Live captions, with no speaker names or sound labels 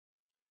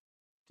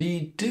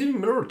The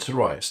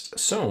demilitarized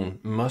zone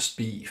must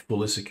be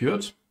fully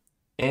secured,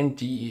 and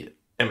the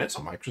MS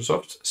or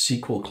Microsoft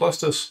SQL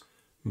clusters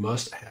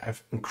must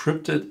have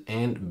encrypted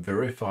and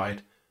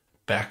verified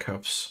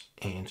backups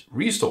and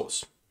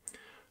restores.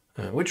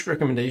 Which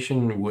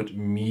recommendation would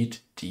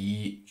meet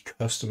the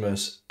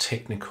customer's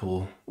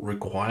technical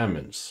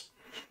requirements?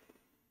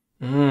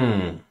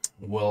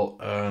 Well,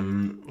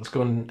 let's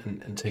go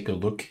and take a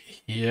look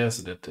here.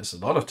 So that there's a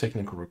lot of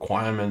technical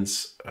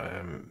requirements,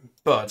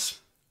 but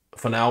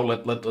for now,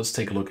 let's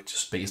take a look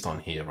just based on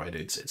here, right?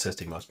 It says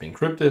they must be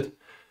encrypted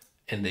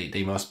and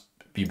they must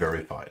be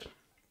verified.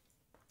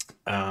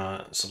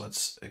 So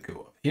let's go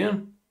up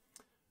here.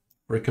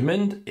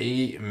 Recommend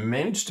a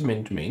managed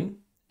domain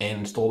and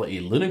install a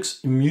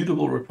Linux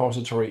immutable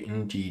repository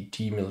in the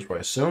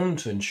demilitarized zone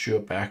to ensure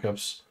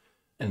backups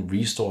and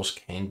restores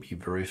can be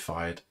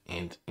verified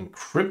and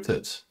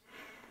encrypted.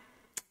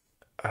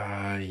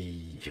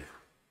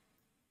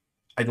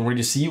 I don't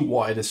really see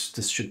why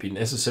this should be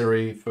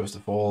necessary. First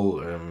of all,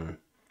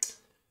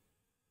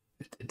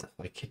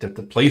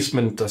 the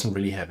placement doesn't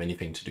really have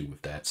anything to do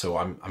with that. So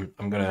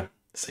I'm gonna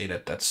say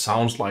that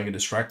sounds like a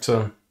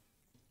distractor.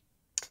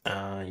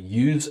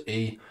 Use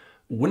a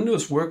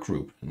Windows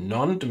workgroup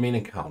non-domain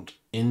account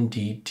in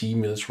the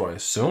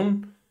demilitarized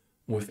zone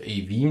with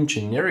a Veeam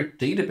generic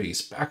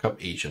database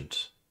backup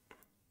agent,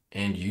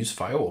 and use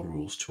firewall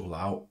rules to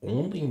allow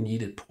only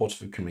needed ports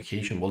for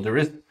communication. Well, there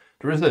is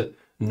a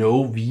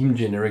no Veeam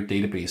generic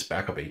database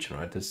backup agent,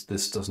 right?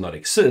 This does not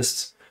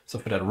exist. So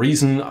for that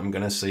reason, I'm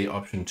gonna say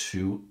option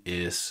 2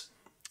 is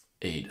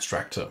a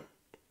distractor.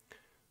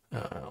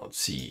 Let's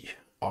see,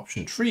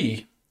 option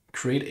 3,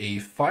 create a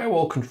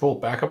firewall control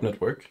backup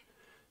network,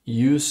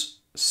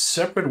 use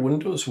separate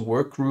Windows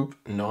workgroup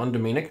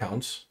non-domain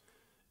accounts,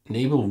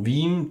 enable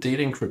Veeam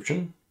data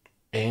encryption,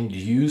 and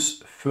use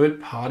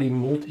third-party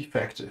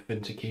multi-factor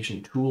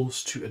authentication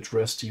tools to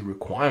address the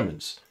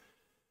requirements.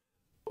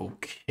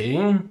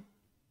 Okay.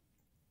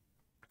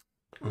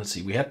 Let's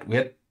see, we had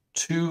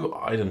 2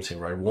 items here,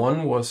 right?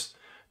 One was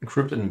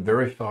encrypted and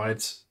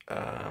verified.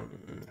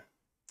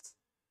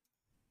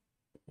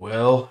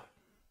 Well,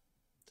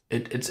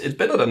 it's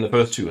better than the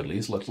first 2 at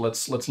least.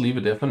 Let's leave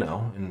it there for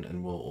now,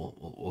 and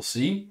we'll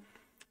see.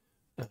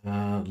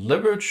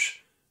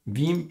 Leverage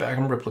Veeam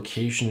backend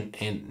replication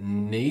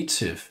and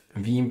native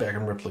Veeam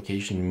backend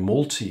replication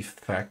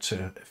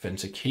multi-factor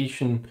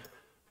authentication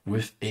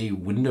with a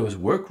Windows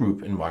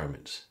workgroup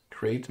environment.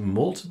 Create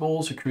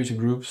multiple security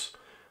groups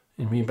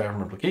in Veeam backend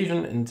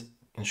replication and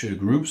ensure the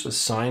groups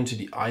assigned to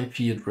the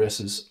IP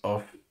addresses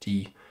of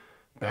the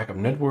backup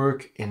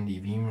network in the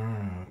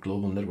Veeam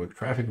global network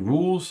traffic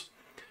rules.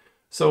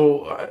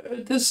 So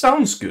this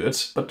sounds good,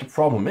 but the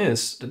problem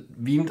is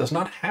that Veeam does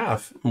not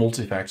have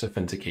multi-factor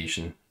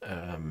authentication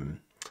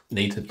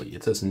natively.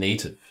 It says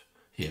native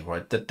here,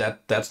 right?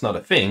 That's not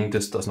a thing.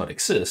 This does not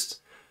exist.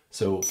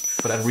 So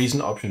for that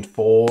reason, option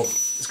 4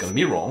 is going to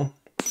be wrong.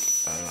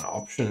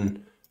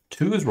 Option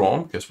 2 is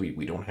wrong because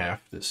we don't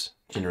have this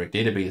generic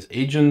database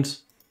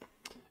agent.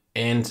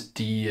 And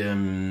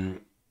the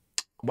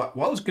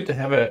while it's good to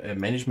have a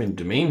management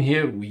domain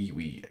here,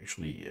 we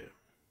actually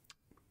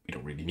we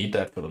don't really need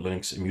that for the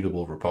Linux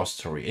immutable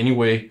repository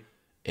anyway,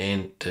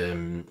 and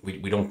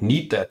we don't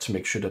need that to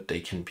make sure that they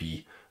can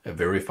be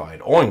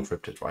verified or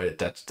encrypted, right?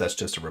 That's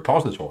just a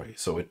repository,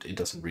 so it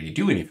doesn't really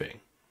do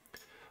anything.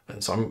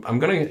 And so I'm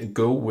gonna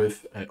go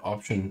with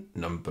option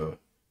number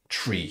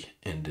 3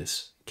 in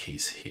this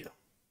case here.